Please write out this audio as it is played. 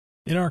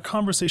In our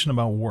conversation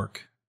about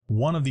work,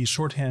 one of the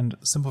shorthand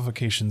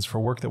simplifications for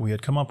work that we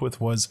had come up with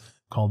was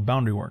called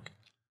boundary work,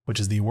 which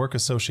is the work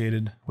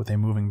associated with a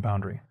moving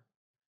boundary.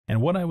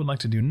 And what I would like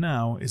to do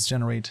now is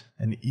generate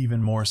an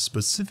even more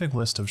specific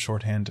list of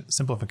shorthand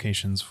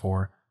simplifications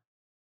for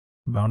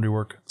boundary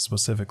work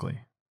specifically.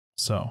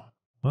 So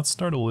let's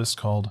start a list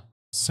called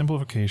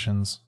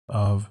Simplifications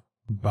of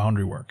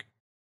Boundary Work.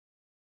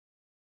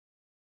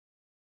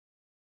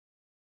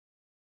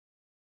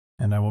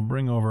 And I will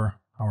bring over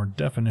our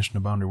definition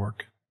of boundary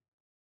work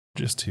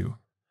just to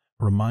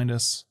remind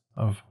us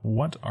of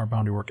what our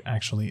boundary work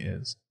actually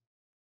is.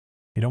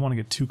 You don't want to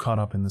get too caught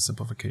up in the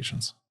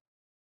simplifications.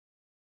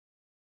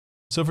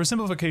 So for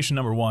simplification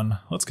number 1,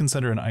 let's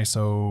consider an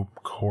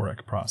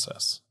isochoric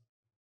process.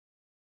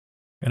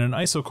 In an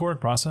isochoric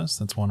process,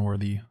 that's one where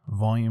the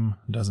volume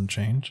doesn't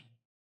change.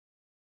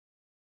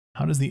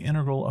 How does the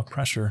integral of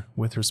pressure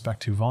with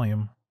respect to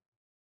volume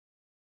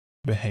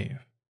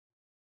behave?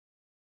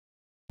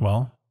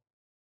 Well,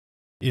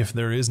 if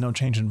there is no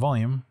change in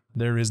volume,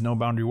 there is no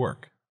boundary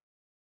work.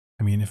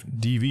 I mean, if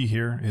dV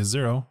here is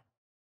 0,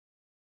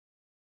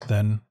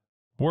 then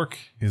work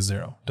is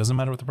 0. Doesn't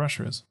matter what the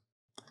pressure is.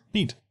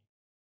 Neat.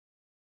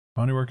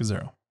 Boundary work is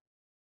 0.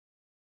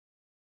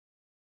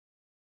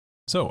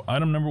 So,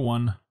 item number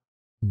 1,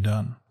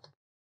 done.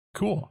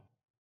 Cool.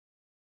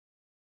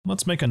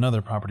 Let's make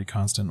another property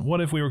constant.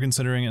 What if we were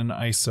considering an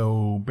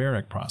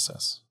isobaric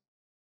process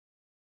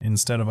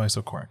instead of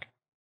isochoric?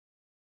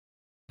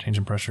 Change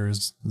in pressure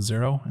is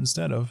 0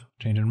 instead of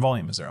change in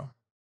volume is 0.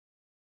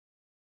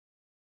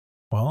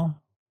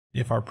 Well,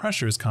 if our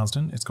pressure is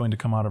constant, it's going to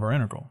come out of our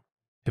integral.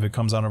 If it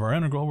comes out of our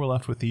integral, we're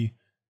left with the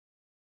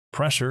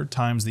pressure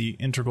times the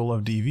integral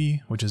of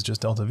dV, which is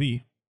just delta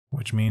V,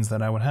 which means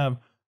that I would have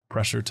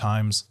pressure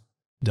times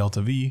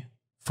delta V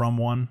from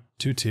 1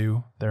 to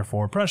 2,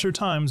 therefore pressure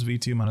times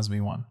V2 minus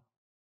V1.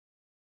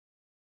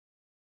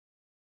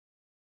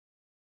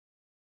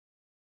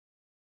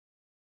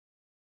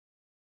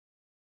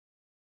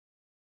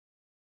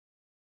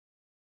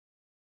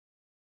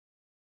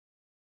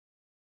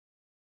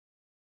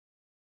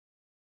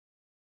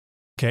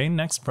 Okay,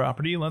 next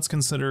property, let's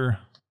consider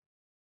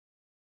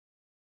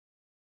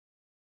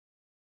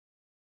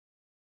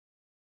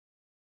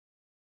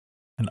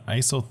an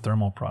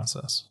isothermal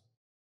process.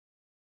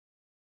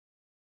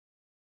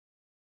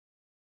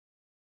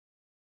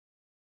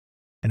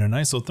 In an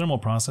isothermal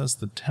process,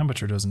 the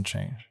temperature doesn't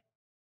change.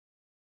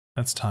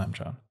 That's time,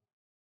 John.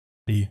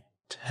 The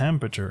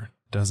temperature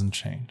doesn't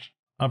change.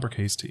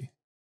 Uppercase T.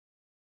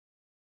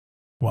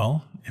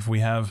 Well, if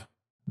we have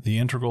the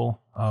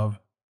integral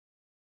of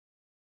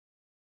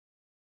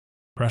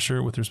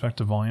pressure with respect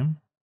to volume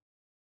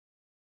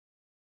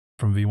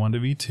from V1 to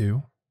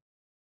V2,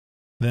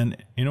 then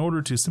in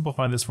order to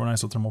simplify this for an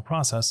isothermal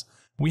process,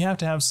 we have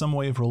to have some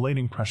way of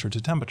relating pressure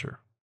to temperature.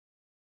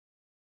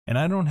 And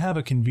I don't have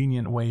a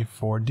convenient way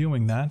for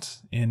doing that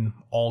in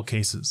all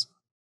cases,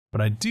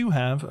 but I do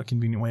have a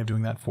convenient way of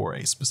doing that for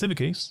a specific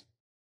case.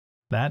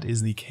 That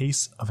is the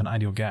case of an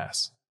ideal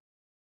gas.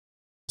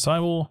 So I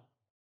will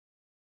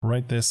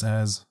write this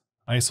as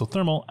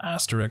isothermal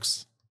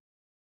asterisk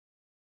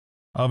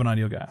of an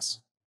ideal gas.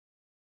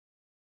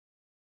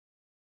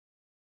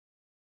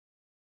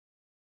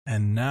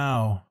 And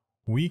now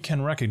we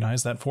can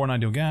recognize that for an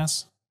ideal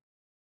gas,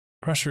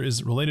 pressure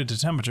is related to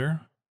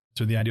temperature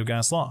through the ideal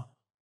gas law.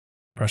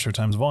 Pressure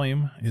times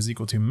volume is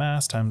equal to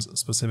mass times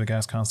specific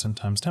gas constant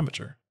times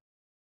temperature.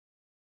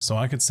 So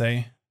I could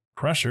say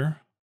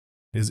pressure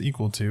is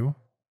equal to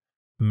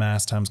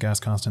mass times gas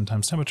constant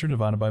times temperature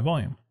divided by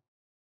volume.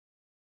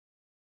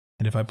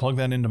 And if I plug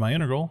that into my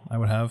integral, I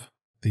would have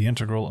the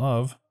integral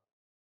of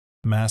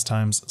mass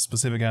times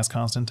specific gas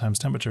constant times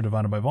temperature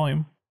divided by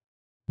volume,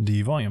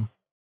 d volume.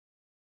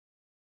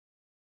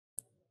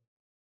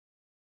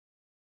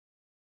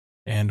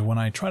 And when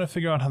I try to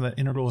figure out how that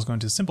integral is going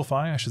to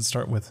simplify, I should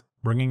start with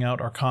bringing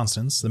out our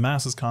constants. The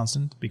mass is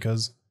constant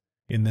because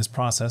in this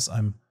process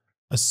I'm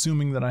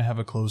assuming that I have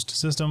a closed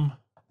system.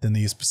 Then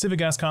the specific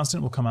gas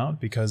constant will come out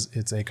because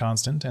it's a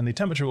constant, and the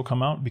temperature will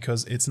come out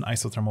because it's an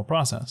isothermal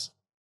process.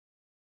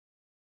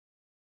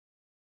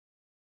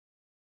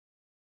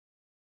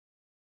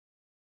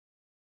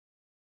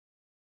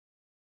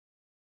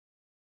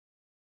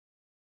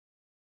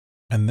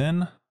 And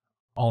then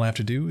all I have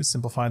to do is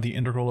simplify the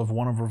integral of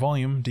 1 over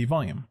volume d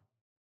volume.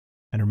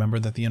 And remember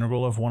that the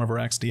integral of 1 over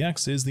x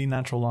dx is the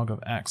natural log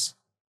of x.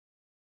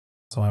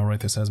 So I'll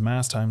write this as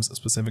mass times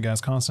specific gas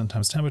constant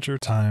times temperature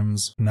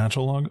times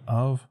natural log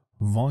of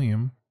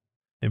volume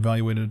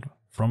evaluated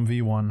from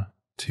V1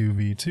 to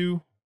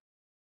V2.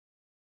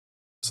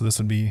 So this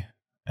would be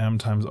m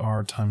times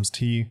r times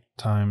t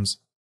times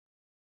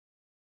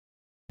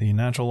the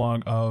natural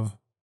log of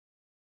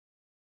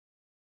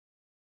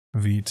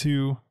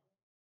V2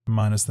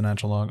 minus the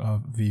natural log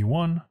of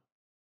V1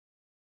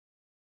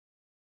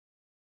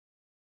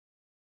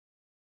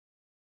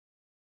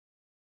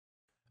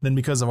 Then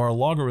because of our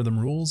logarithm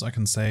rules, I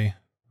can say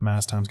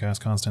mass times gas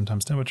constant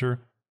times temperature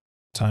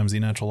times the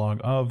natural log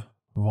of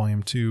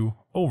volume 2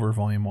 over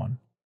volume 1.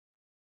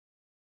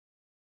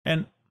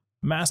 And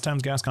mass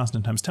times gas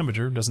constant times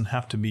temperature doesn't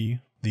have to be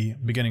the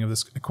beginning of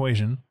this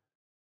equation,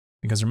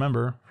 because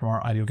remember, from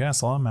our ideal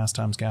gas law, mass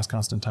times gas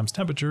constant times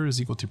temperature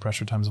is equal to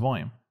pressure times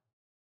volume.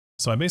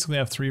 So I basically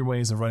have three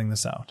ways of writing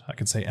this out. I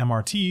could say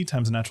MRT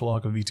times the natural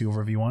log of V2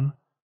 over V1,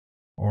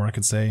 or I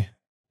could say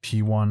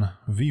P1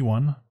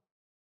 V1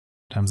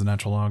 times the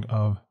natural log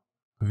of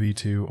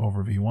V2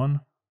 over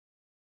V1,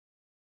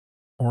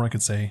 or I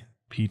could say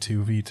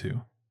P2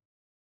 V2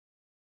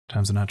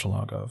 times the natural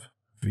log of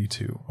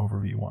V2 over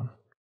V1.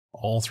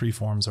 All three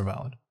forms are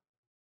valid.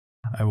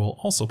 I will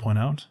also point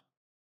out,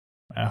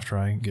 after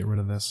I get rid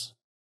of this,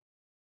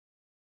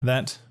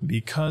 that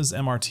because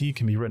MRT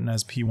can be written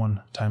as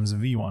P1 times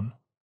V1,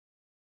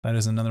 that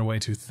is another way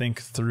to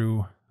think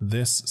through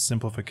this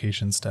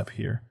simplification step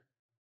here.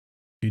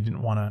 If you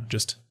didn't want to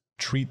just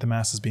treat the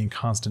mass as being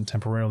constant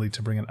temporarily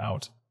to bring it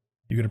out,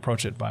 you could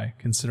approach it by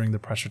considering the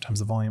pressure times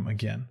the volume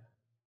again.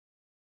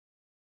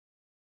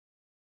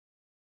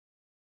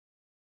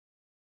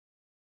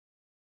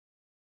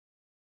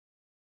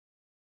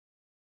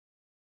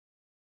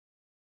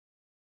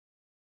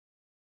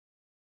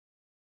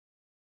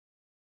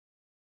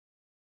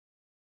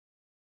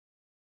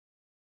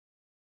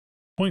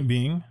 Point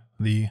being,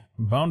 the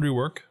boundary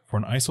work for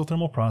an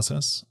isothermal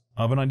process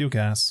of an ideal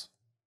gas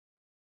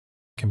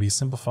can be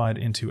simplified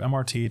into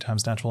MRT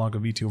times natural log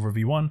of V2 over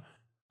V1.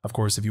 Of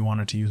course, if you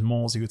wanted to use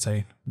moles, you could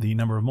say the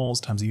number of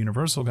moles times the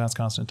universal gas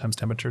constant times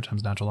temperature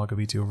times natural log of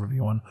V2 over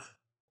V1,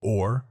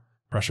 or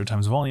pressure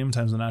times volume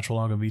times the natural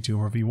log of V2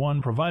 over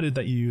V1, provided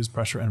that you use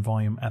pressure and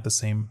volume at the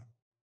same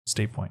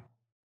state point.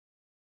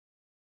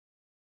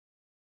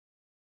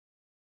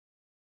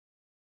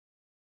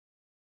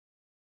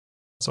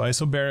 So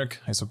isobaric,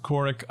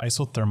 isochoric,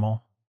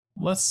 isothermal.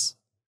 Let's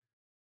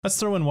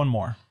throw in one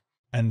more.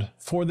 And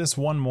for this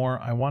one more,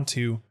 I want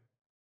to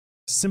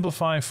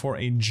simplify for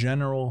a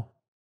general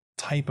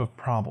type of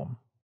problem.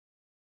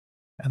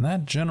 And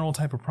that general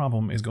type of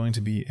problem is going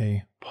to be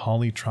a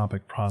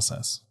polytropic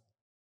process.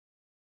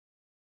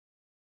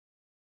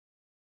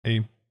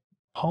 A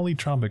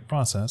polytropic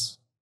process,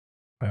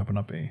 if I open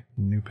up a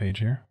new page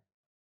here,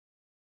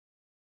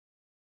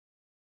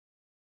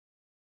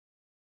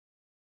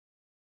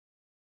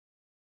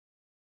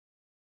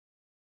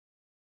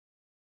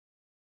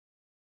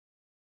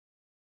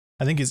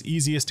 I think is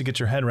easiest to get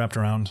your head wrapped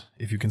around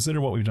if you consider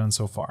what we've done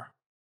so far.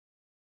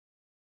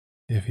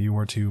 If you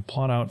were to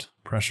plot out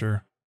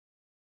pressure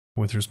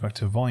with respect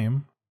to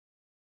volume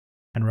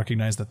and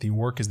recognize that the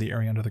work is the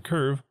area under the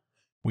curve,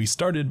 we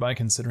started by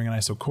considering an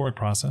isochoric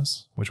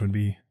process, which would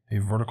be a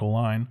vertical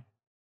line,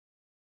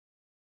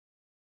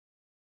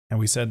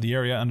 and we said the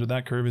area under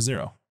that curve is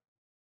 0.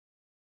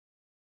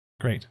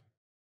 Great.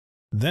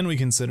 Then we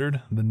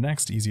considered the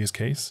next easiest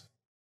case,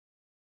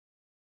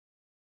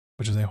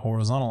 which is a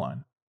horizontal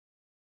line.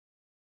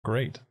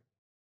 Great.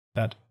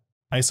 That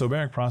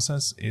isobaric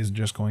process is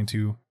just going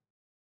to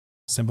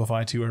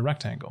simplify to a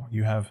rectangle.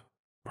 You have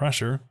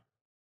pressure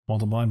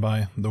multiplied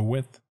by the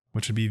width,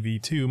 which would be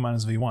V2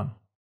 minus V1.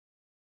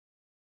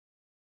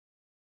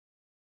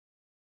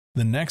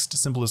 The next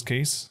simplest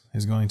case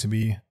is going to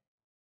be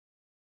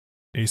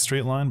a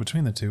straight line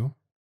between the two,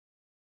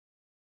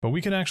 but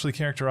we can actually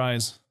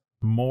characterize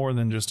more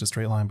than just a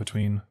straight line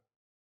between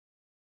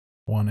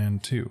 1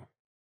 and 2.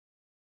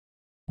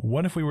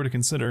 What if we were to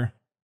consider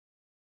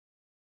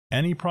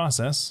any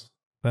process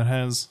that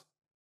has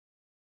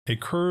a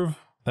curve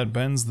that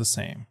bends the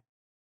same?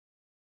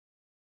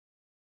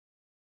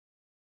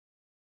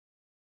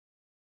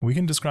 We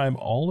can describe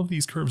all of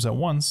these curves at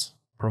once,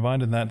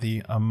 provided that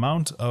the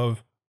amount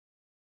of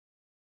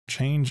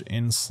change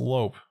in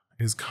slope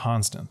is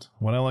constant.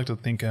 What I like to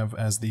think of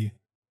as the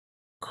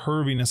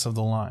curviness of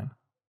the line,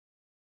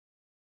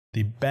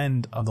 the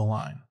bend of the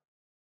line.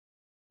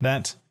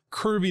 That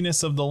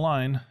curviness of the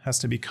line has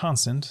to be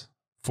constant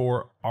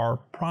for our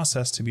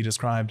process to be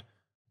described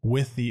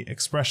with the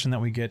expression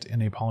that we get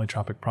in a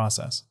polytropic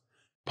process.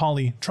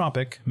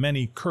 Polytropic,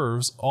 many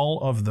curves,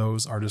 all of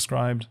those are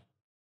described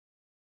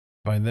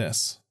by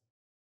this.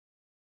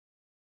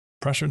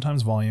 Pressure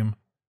times volume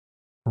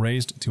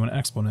raised to an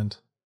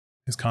exponent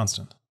is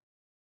constant.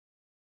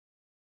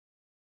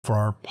 For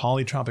our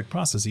polytropic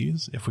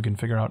processes, if we can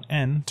figure out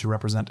n to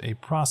represent a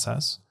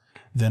process,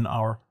 then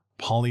our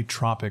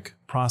polytropic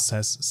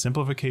process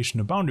simplification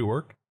of boundary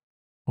work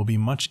will be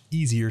much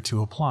easier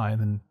to apply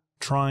than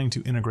trying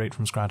to integrate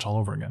from scratch all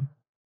over again.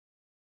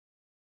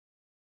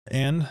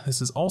 And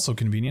this is also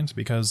convenient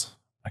because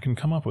I can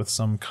come up with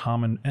some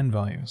common n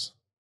values.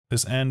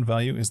 This n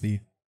value is the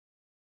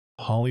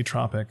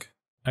polytropic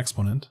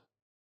exponent.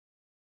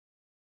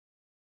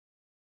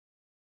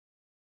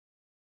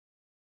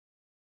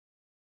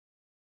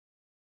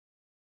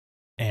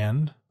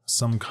 And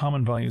some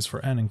common values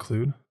for n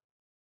include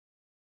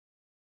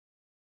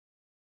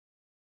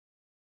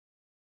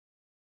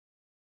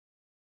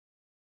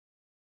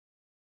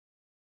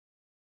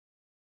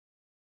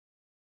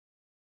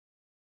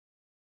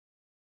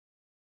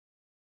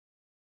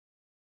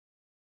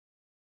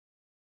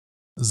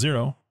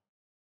zero,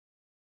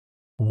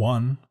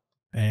 1,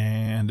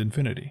 and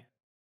infinity.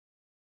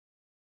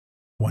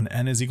 When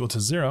n is equal to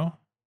 0,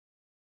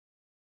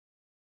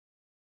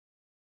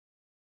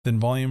 then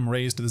volume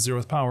raised to the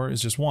 0th power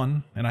is just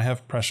 1, and I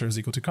have pressure is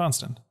equal to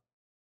constant.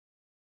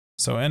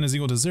 So n is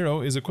equal to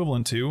 0 is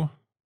equivalent to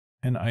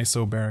an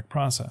isobaric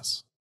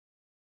process.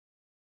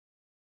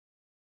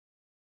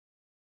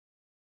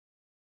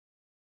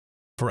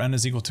 For n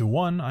is equal to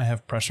 1, I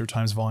have pressure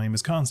times volume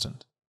is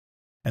constant.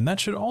 And that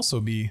should also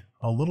be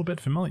a little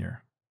bit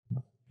familiar,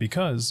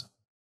 because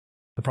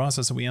the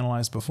process that we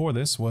analyzed before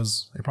this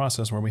was a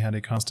process where we had a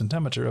constant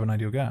temperature of an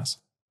ideal gas.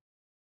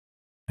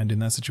 And in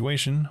that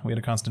situation, we had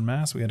a constant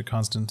mass, we had a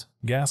constant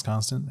gas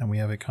constant, and we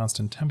have a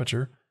constant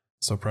temperature,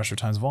 so pressure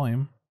times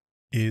volume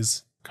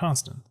is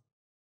constant.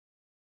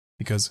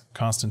 Because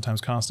constant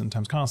times constant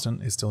times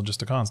constant is still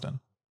just a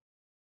constant.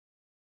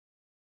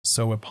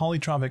 So a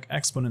polytropic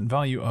exponent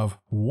value of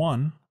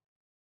 1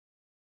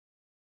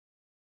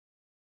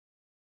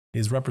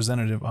 is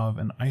representative of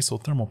an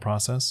isothermal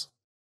process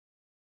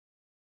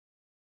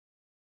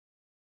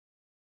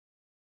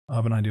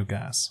of an ideal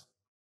gas.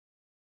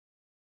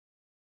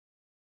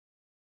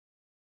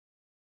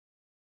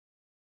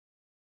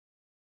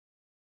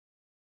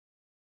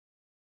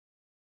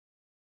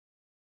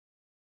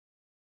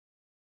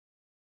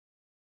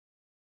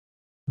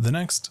 The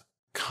next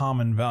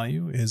common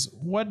value is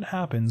what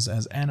happens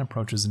as n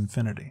approaches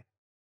infinity.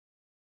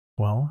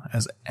 Well,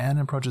 as n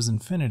approaches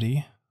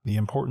infinity, the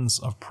importance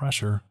of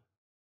pressure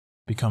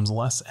becomes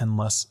less and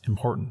less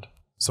important.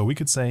 So we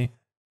could say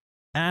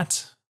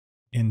at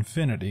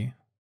infinity,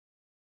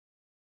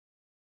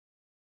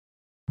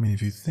 I mean,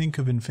 if you think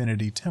of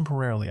infinity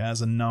temporarily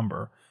as a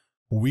number,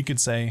 we could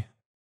say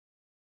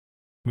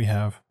we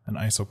have an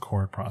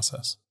isochoric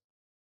process.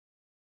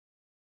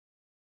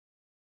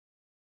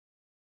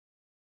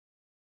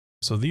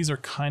 So these are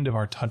kind of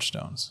our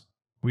touchstones.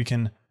 We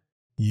can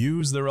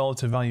use the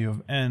relative value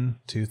of n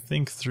to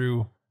think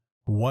through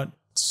what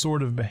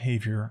sort of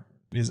behavior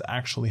is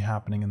actually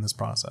happening in this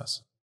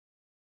process.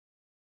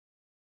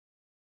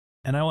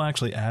 And I will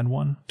actually add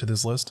one to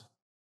this list.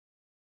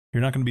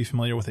 You're not going to be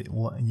familiar with it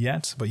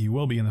yet, but you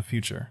will be in the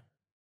future.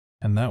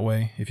 And that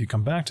way, if you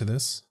come back to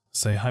this,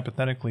 say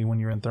hypothetically when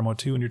you're in Thermo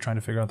 2 and you're trying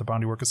to figure out the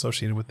boundary work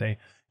associated with a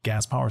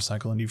gas power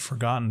cycle and you've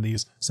forgotten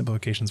these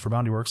simplifications for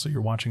boundary work, so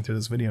you're watching through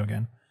this video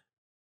again.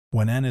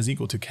 When n is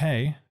equal to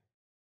k,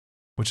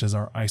 which is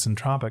our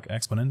isentropic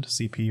exponent,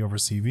 Cp over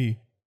Cv,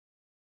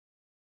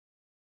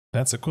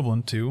 that's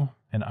equivalent to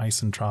an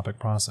isentropic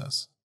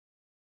process.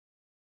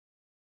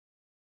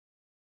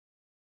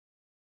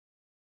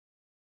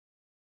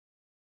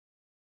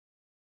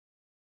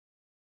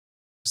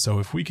 So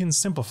if we can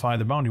simplify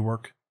the boundary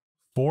work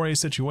for a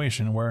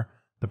situation where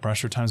the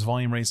pressure times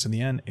volume raised to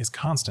the n is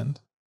constant,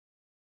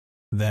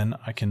 then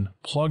I can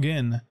plug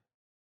in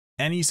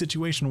any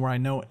situation where I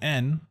know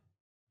n,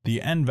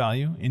 the n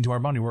value, into our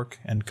boundary work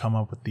and come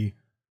up with the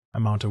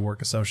amount of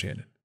work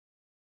associated.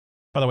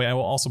 By the way, I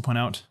will also point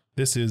out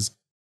this is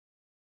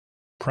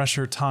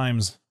pressure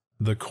times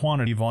the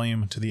quantity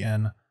volume to the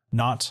n,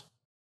 not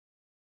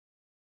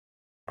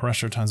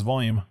pressure times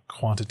volume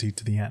quantity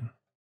to the n.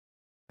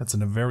 That's a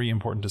very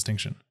important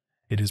distinction.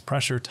 It is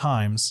pressure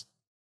times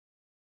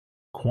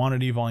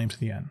quantity volume to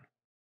the n.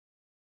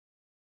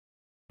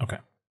 Okay.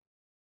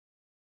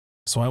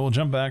 So I will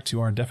jump back to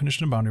our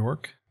definition of boundary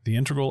work, the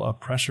integral of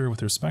pressure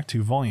with respect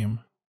to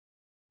volume,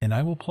 and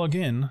I will plug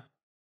in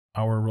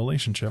our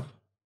relationship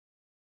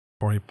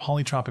for a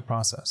polytropic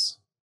process.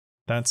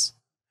 That's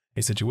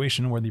a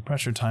situation where the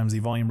pressure times the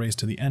volume raised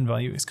to the n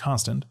value is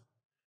constant.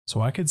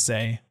 So I could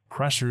say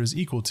pressure is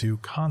equal to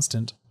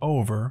constant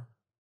over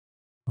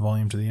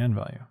volume to the n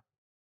value.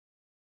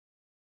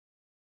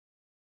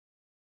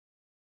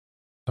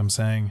 I'm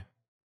saying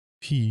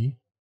P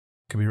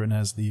could be written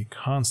as the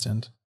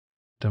constant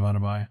divided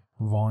by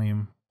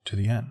volume to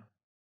the n.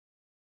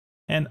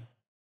 And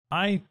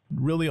I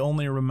really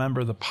only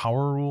remember the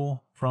power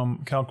rule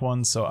from Calc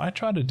 1, so I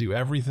try to do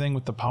everything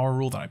with the power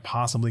rule that I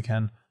possibly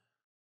can.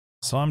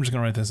 So I'm just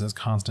going to write this as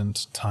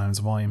constant times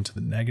volume to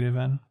the negative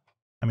n.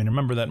 I mean,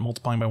 remember that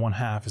multiplying by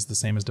 1/2 is the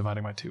same as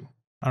dividing by 2.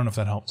 I don't know if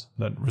that helped.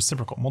 That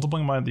reciprocal.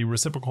 Multiplying by the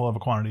reciprocal of a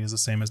quantity is the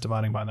same as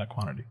dividing by that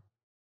quantity.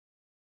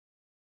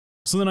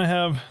 So then I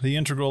have the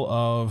integral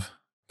of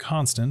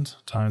constant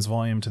times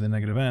volume to the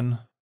negative n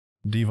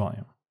d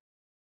volume.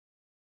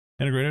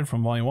 Integrated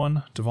from volume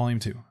 1 to volume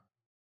 2.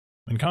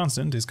 And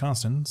constant is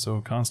constant, so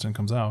constant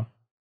comes out.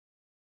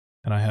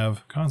 And I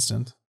have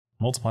constant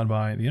multiplied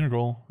by the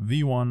integral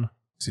the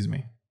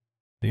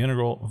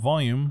integral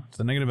volume to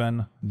the negative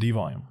n d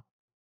volume.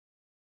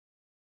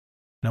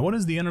 Now what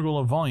is the integral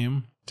of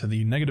volume to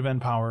the negative n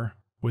power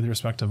with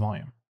respect to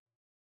volume?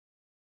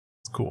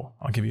 It's cool.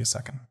 I'll give you a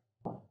second.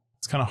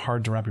 It's kind of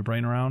hard to wrap your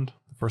brain around.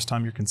 The first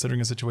time you're considering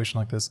a situation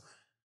like this,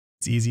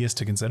 it's easiest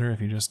to consider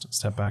if you just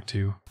step back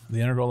to the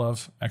integral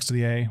of x to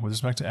the a with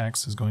respect to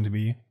x is going to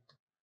be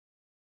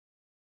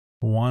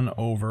 1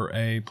 over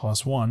a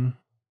plus 1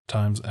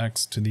 times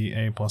x to the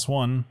a plus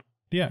 1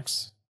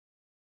 dx.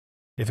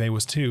 If a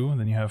was 2,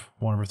 then you have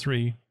 1 over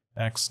 3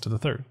 x to the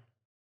third.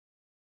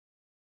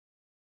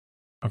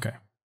 Okay,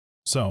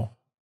 so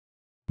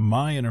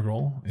my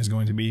integral is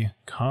going to be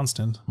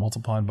constant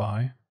multiplied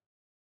by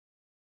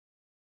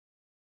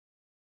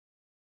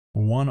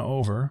 1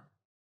 over,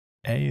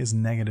 a is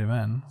negative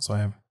n, so I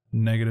have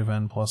negative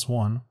n plus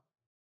 1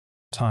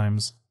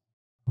 times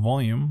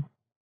volume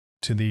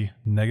to the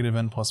negative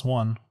n plus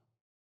 1,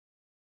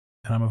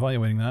 and I'm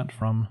evaluating that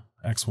from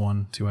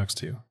x1 to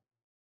x2.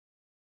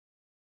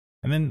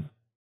 And then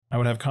I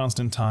would have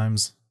constant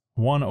times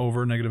 1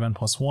 over negative n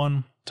plus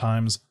 1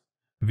 times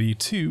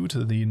v2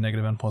 to the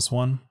negative n plus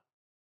 1.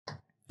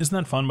 Isn't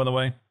that fun, by the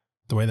way?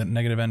 The way that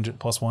negative n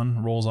plus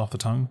 1 rolls off the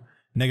tongue?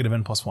 Negative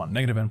n plus 1,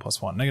 negative n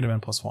plus 1, negative n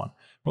plus 1.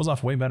 Rolls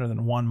off way better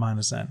than 1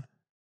 minus n.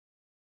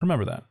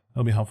 Remember that.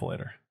 It'll be helpful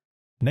later.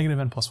 Negative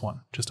n plus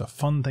 1. Just a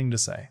fun thing to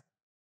say.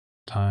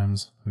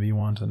 Times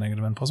v1 to the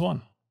negative n plus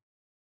 1.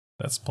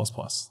 That's plus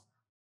plus.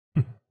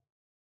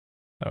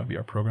 That would be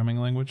our programming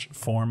language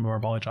form of our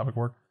polytropic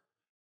work.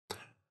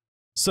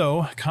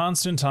 So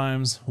constant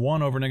times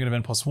 1 over negative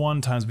n plus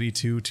 1 times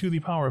v2 to the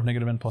power of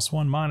negative n plus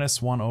 1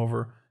 minus 1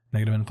 over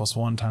negative n plus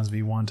 1 times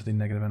v1 to the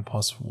negative n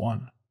plus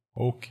 1.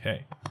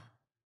 Okay.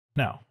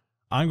 Now,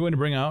 I'm going to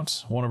bring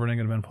out 1 over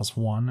negative n plus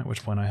 1, at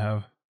which point I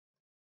have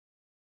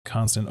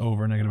constant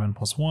over negative n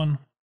plus 1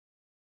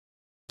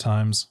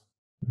 times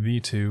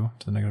v2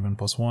 to the negative n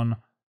plus 1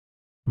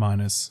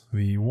 minus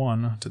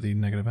v1 to the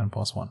negative n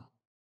plus 1.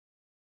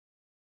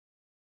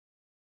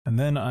 And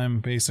then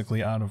I'm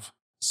basically out of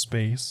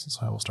space,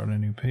 so I will start a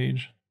new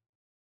page.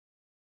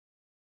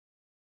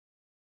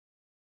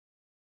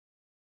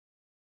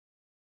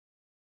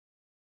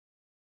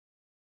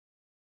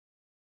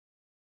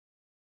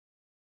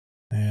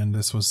 And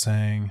this was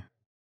saying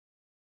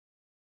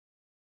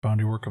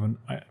boundary work of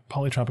a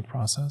polytropic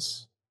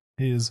process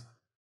is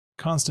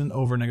constant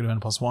over negative n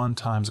plus 1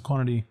 times a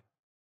quantity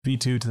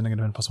v2 to the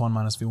negative n plus 1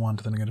 minus v1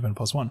 to the negative n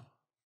plus 1.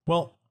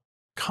 Well,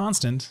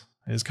 constant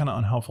is kind of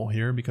unhelpful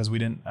here because we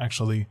didn't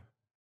actually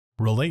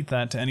relate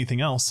that to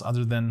anything else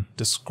other than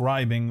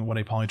describing what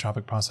a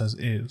polytropic process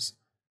is.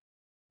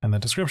 And the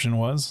description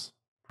was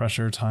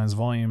pressure times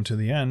volume to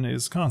the n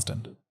is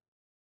constant.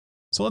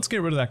 So let's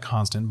get rid of that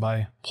constant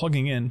by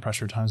plugging in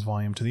pressure times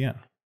volume to the n.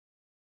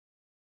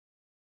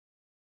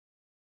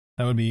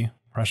 That would be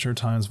pressure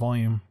times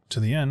volume to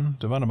the n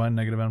divided by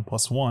negative n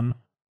plus 1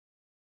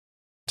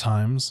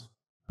 times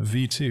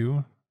v2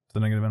 to the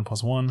negative n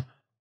plus 1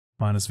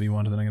 minus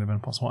v1 to the negative n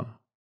plus 1.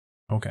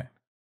 Okay.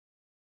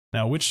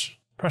 Now, which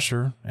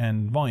pressure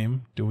and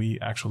volume do we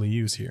actually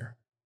use here?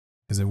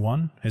 Is it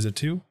 1? Is it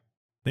 2?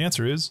 The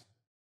answer is,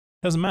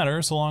 it doesn't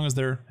matter so long as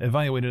they're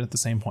evaluated at the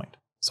same point.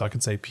 So I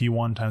could say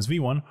P1 times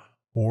V1,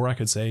 or I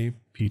could say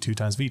P2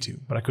 times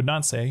V2, but I could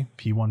not say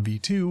P1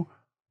 V2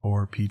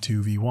 or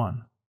P2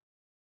 V1.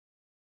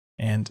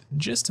 And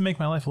just to make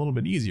my life a little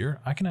bit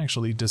easier, I can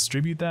actually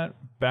distribute that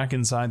back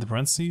inside the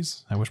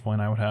parentheses, at which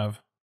point I would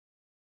have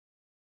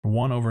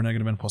 1 over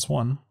negative n plus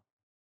 1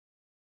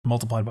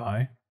 multiplied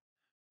by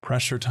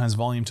pressure times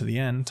volume to the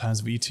n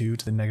times V2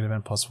 to the negative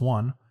n plus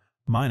 1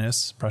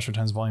 minus pressure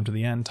times volume to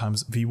the n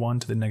times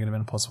V1 to the negative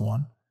n plus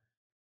 1.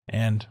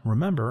 And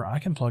remember, I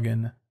can plug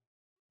in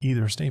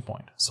either state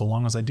point, so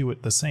long as I do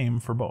it the same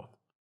for both.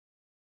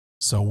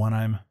 So when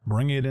I'm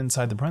bringing it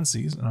inside the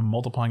parentheses and I'm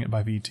multiplying it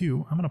by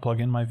V2, I'm going to plug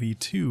in my I'm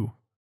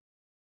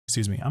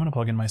going to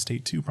plug in my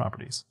state 2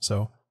 properties.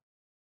 So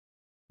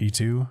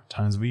V2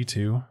 times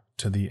V2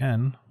 to the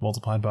n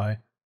multiplied by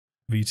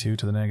V2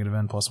 to the negative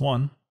n plus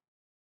 1.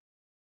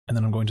 And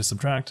then I'm going to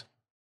subtract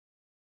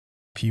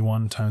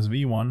P1 times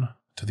V1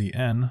 to the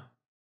n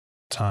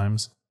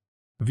times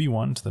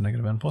V1 to the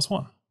negative n plus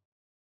 1.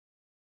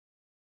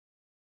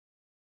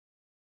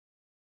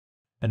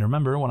 And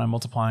remember, when I'm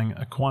multiplying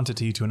a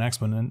quantity to an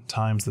exponent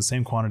times the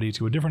same quantity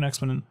to a different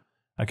exponent,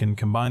 I can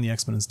combine the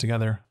exponents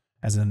together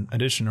as an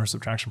addition or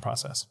subtraction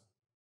process.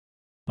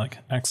 Like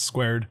x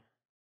squared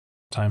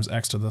times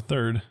x to the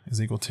third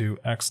is equal to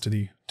x to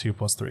the 2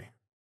 plus 3.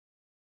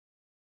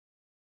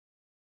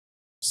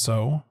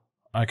 So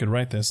I could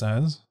write this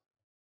as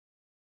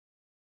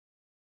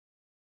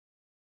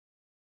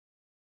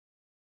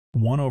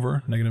 1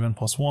 over negative n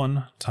plus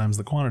 1 times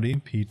the quantity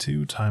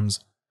P2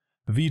 times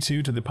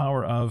V2 to the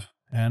power of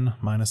n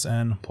minus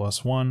n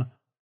plus 1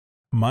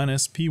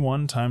 minus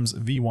P1 times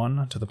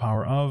V1 to the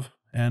power of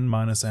n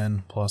minus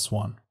n plus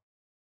 1.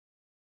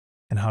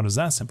 And how does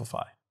that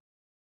simplify?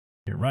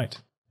 You're right.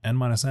 N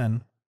minus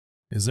n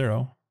is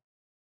 0.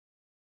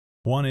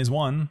 1 is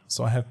 1,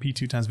 so I have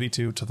P2 times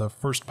V2 to the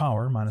first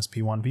power minus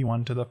P1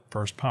 V1 to the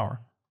first power.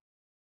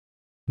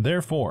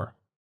 Therefore,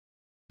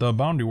 the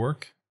boundary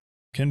work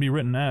can be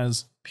written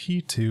as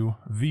P2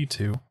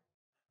 V2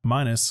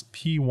 minus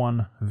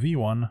P1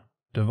 V1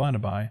 divided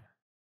by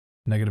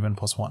negative n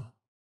plus 1.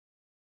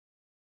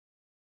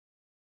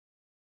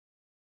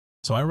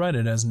 So I write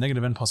it as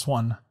negative n plus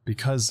 1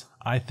 because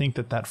I think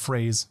that that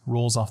phrase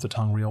rolls off the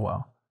tongue real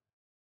well.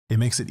 It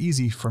makes it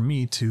easy for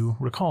me to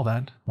recall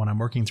that when I'm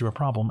working through a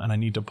problem and I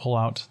need to pull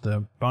out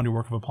the boundary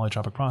work of a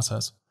polytropic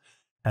process.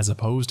 As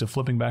opposed to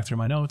flipping back through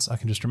my notes, I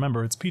can just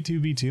remember it's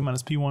P2 V2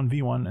 minus P1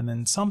 V1 and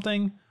then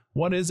something.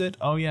 What is it?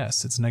 Oh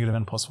yes, it's negative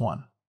n plus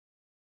 1.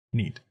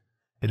 Neat.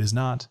 It is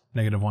not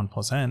negative 1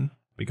 plus n,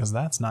 because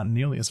that's not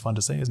nearly as fun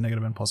to say as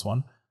negative n plus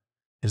 1.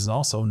 It is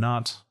also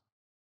not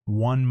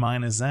 1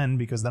 minus n,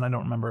 because then I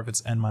don't remember if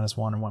it's n minus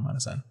 1 or 1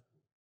 minus n.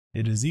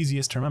 It is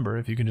easiest to remember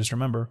if you can just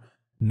remember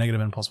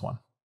negative n plus 1.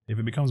 If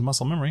it becomes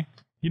muscle memory,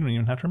 you don't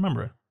even have to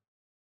remember it.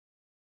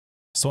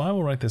 So I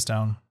will write this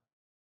down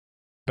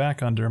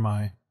back under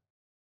my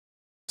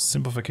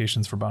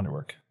simplifications for boundary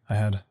work. I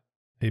had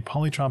a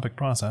polytropic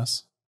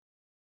process,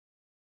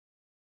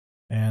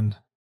 and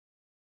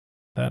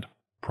that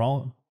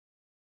polytropic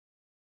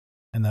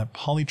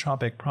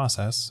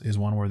process is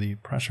one where the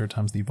pressure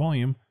times the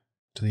volume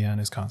to the n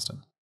is constant.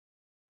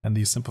 And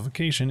the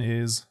simplification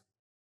is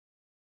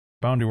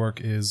boundary work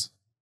is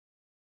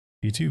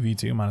P2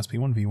 V2 minus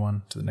P1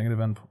 V1 to the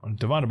negative n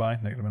divided by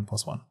negative n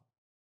plus 1.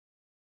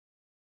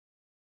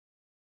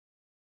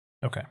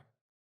 Okay.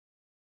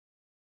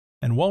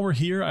 And while we're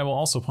here, I will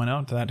also point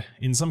out that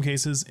in some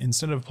cases,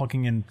 instead of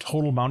plugging in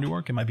total boundary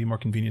work, it might be more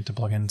convenient to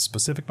plug in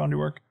specific boundary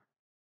work.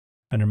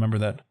 And remember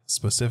that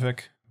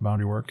specific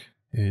boundary work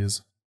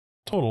is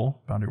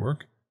total boundary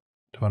work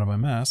divided by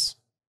mass.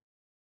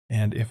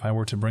 And if I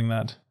were to bring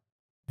that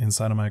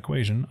inside of my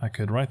equation, I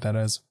could write that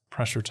as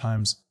pressure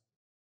times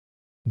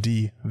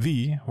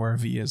dV, where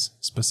V is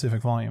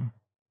specific volume.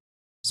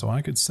 So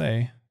I could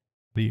say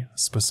the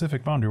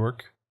specific boundary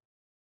work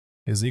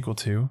is equal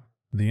to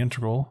the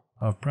integral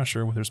of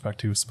pressure with respect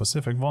to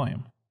specific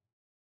volume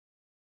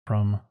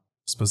from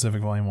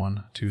specific volume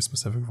 1 to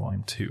specific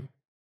volume 2.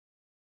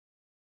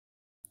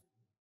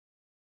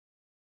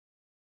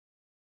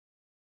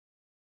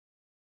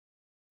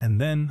 And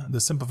then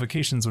the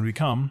simplifications would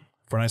become,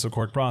 for an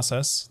isochoric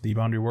process, the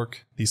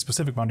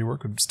specific boundary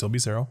work would still be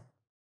 0.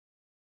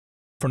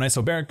 For an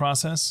isobaric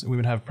process, we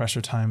would have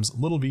pressure times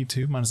little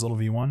v2 minus little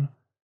v1.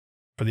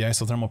 For the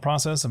isothermal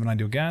process of an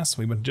ideal gas,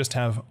 we would just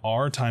have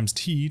R times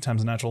T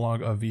times the natural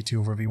log of v2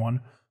 over v1,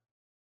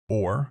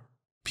 or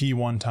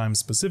P1 times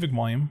specific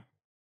volume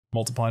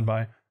multiplied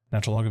by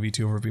natural log of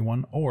v2 over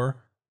v1,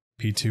 or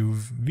P2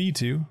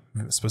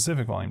 v2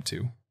 specific volume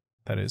 2.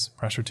 That is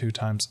pressure 2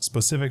 times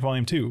specific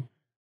volume 2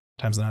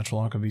 times the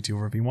natural log of v2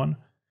 over v1.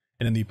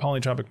 And in the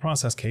polytropic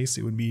process case,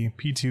 it would be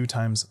P2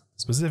 times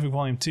specific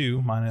volume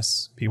 2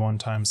 minus P1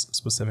 times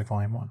specific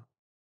volume 1.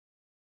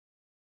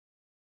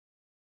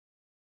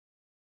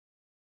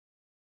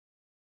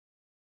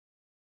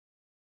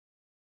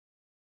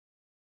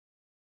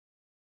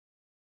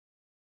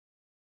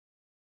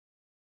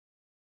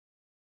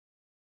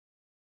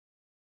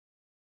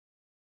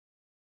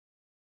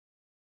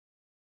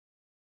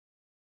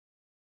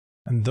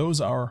 And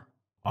those are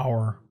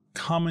our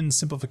common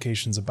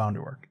simplifications of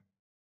boundary work.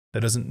 That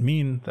doesn't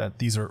mean that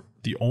these are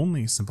the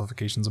only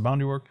simplifications of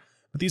boundary work,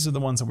 but these are the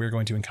ones that we're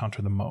going to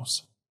encounter the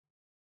most.